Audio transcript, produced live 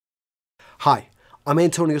Hi, I'm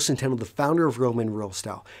Antonio Centeno, the founder of Real Men Real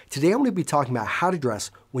Style. Today I'm going to be talking about how to dress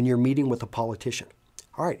when you're meeting with a politician.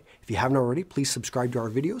 All right, if you haven't already, please subscribe to our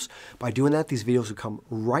videos. By doing that, these videos will come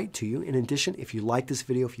right to you. In addition, if you like this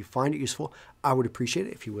video, if you find it useful, I would appreciate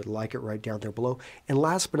it if you would like it right down there below. And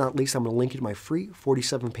last but not least, I'm going to link you to my free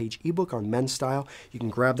 47-page ebook on men's style. You can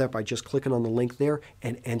grab that by just clicking on the link there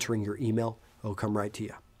and entering your email. It'll come right to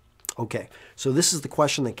you. Okay, so this is the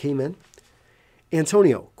question that came in.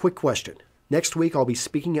 Antonio, quick question. Next week, I'll be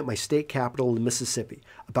speaking at my state capitol in Mississippi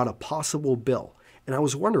about a possible bill. And I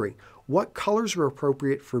was wondering, what colors are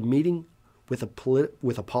appropriate for meeting with a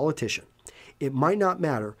politician? It might not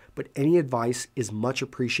matter, but any advice is much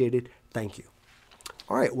appreciated. Thank you.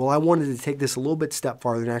 All right, well, I wanted to take this a little bit step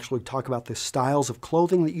farther and actually talk about the styles of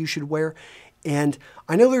clothing that you should wear. And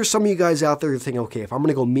I know there's some of you guys out there who think, okay, if I'm going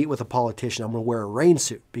to go meet with a politician, I'm going to wear a rain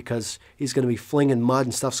suit because he's going to be flinging mud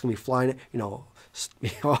and stuff's going to be flying,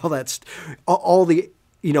 all the,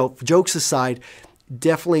 jokes aside,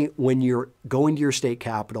 definitely when you're going to your state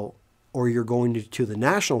capital or you're going to the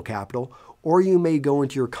national capital, or you may go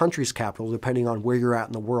into your country's capital, depending on where you're at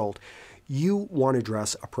in the world, you want to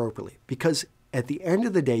dress appropriately because at the end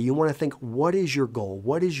of the day, you want to think, what is your goal?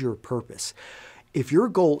 What is your purpose? If your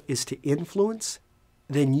goal is to influence,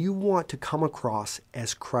 then you want to come across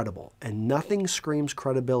as credible, and nothing screams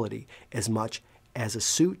credibility as much as a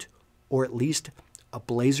suit or at least a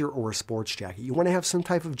blazer or a sports jacket. You want to have some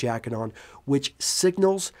type of jacket on which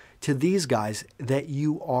signals to these guys that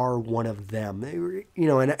you are one of them. I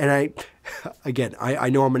know I'm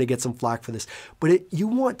going to get some flack for this, but you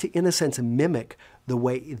want to, in a sense, mimic the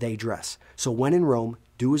way they dress. So when in Rome,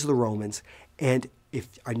 do as the Romans. And if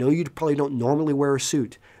I know you probably don't normally wear a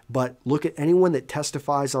suit, but look at anyone that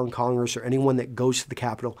testifies on Congress or anyone that goes to the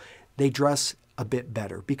Capitol, they dress a bit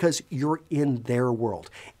better because you're in their world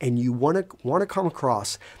and you want to come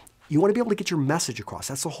across, you want to be able to get your message across.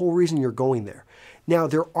 That's the whole reason you're going there. Now,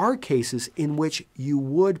 there are cases in which you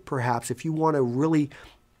would perhaps, if you want to really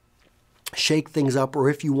shake things up or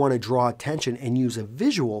if you want to draw attention and use a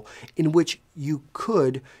visual in which you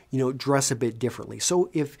could, dress a bit differently. So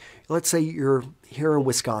if, let's say you're here in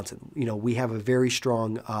Wisconsin, we have a very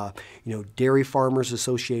strong, Dairy Farmers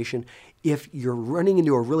Association. If you're running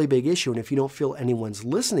into a really big issue and if you don't feel anyone's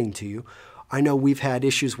listening to you, I know we've had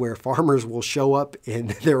issues where farmers will show up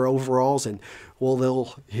in their overalls and,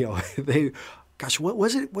 gosh, what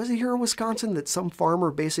was it? Was it here in Wisconsin that some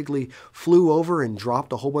farmer basically flew over and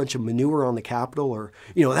dropped a whole bunch of manure on the Capitol? Or,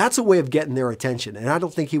 that's a way of getting their attention. And I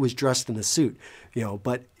don't think he was dressed in a suit,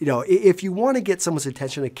 but, if you want to get someone's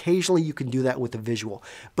attention, occasionally you can do that with a visual.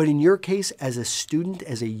 But in your case, as a student,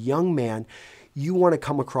 as a young man, you want to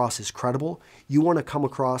come across as credible. You want to come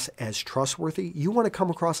across as trustworthy. You want to come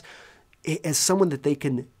across as someone that they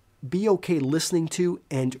can be okay listening to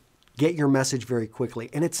and get your message very quickly.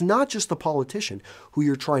 And it's not just the politician who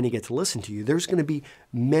you're trying to get to listen to you. There's going to be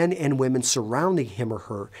men and women surrounding him or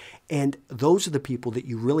her. And those are the people that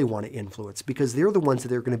you really want to influence because they're the ones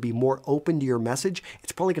that are going to be more open to your message.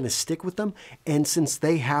 It's probably going to stick with them. And since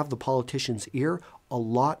they have the politician's ear a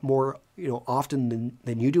lot more, often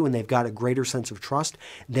than you do, and they've got a greater sense of trust,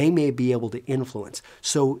 they may be able to influence.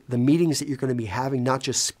 So the meetings that you're going to be having, not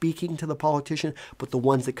just speaking to the politician, but the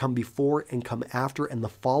ones that come before and come after and the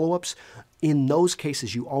follow-ups, in those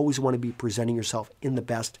cases, you always want to be presenting yourself in the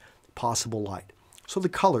best possible light. So the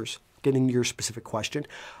colors, getting to your specific question,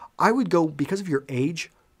 I would go, because of your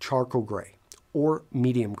age, charcoal gray or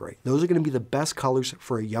medium gray. Those are going to be the best colors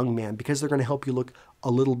for a young man because they're going to help you look a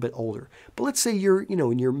little bit older. But let's say you're,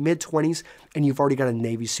 in your mid-20s and you've already got a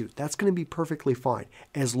navy suit. That's going to be perfectly fine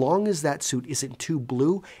as long as that suit isn't too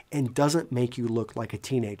blue and doesn't make you look like a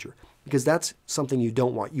teenager because that's something you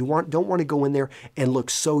don't want. Don't want to go in there and look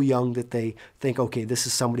so young that they think, okay, this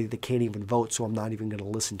is somebody that can't even vote, so I'm not even going to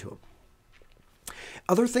listen to him.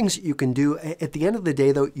 Other things that you can do, at the end of the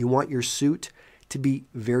day, though, you want your suit to be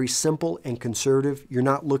very simple and conservative. You're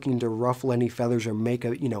not looking to ruffle any feathers or make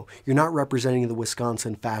you're not representing the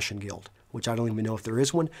Wisconsin Fashion Guild, which I don't even know if there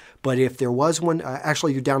is one. But if there was one,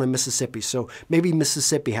 actually you're down in Mississippi, so maybe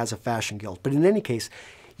Mississippi has a fashion guild. But in any case,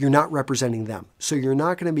 you're not representing them. So you're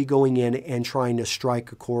not going to be going in and trying to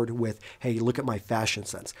strike a chord with, hey, look at my fashion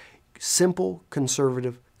sense. Simple,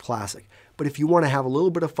 conservative, classic. But if you want to have a little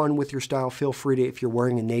bit of fun with your style, feel free to, if you're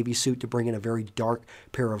wearing a navy suit, to bring in a very dark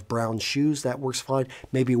pair of brown shoes. That works fine.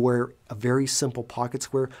 Maybe wear a very simple pocket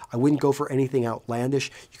square. I wouldn't go for anything outlandish.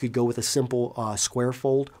 You could go with a simple square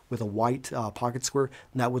fold with a white pocket square,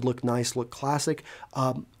 and that would look nice, look classic.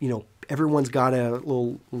 Everyone's got a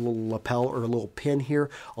little lapel or a little pin here.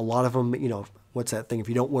 A lot of them, what's that thing? If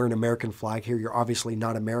you don't wear an American flag here, you're obviously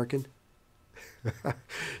not American.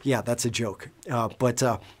 Yeah, that's a joke.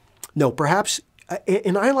 No, perhaps,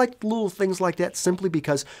 and I like little things like that simply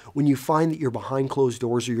because when you find that you're behind closed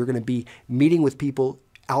doors or you're going to be meeting with people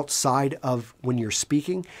outside of when you're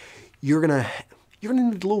speaking, you're going to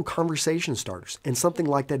need little conversation starters. And something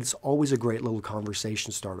like that is always a great little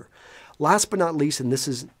conversation starter. Last but not least, and this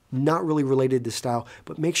is not really related to style,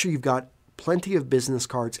 but make sure you've got plenty of business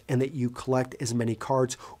cards and that you collect as many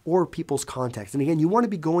cards or people's contacts. And again, you want to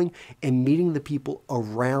be going and meeting the people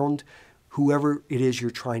around whoever it is you're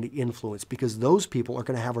trying to influence, because those people are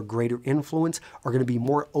going to have a greater influence, are going to be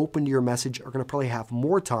more open to your message, are going to probably have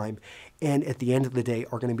more time, and at the end of the day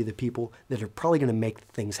are going to be the people that are probably going to make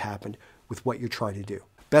things happen with what you're trying to do.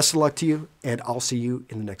 Best of luck to you, and I'll see you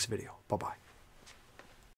in the next video. Bye-bye.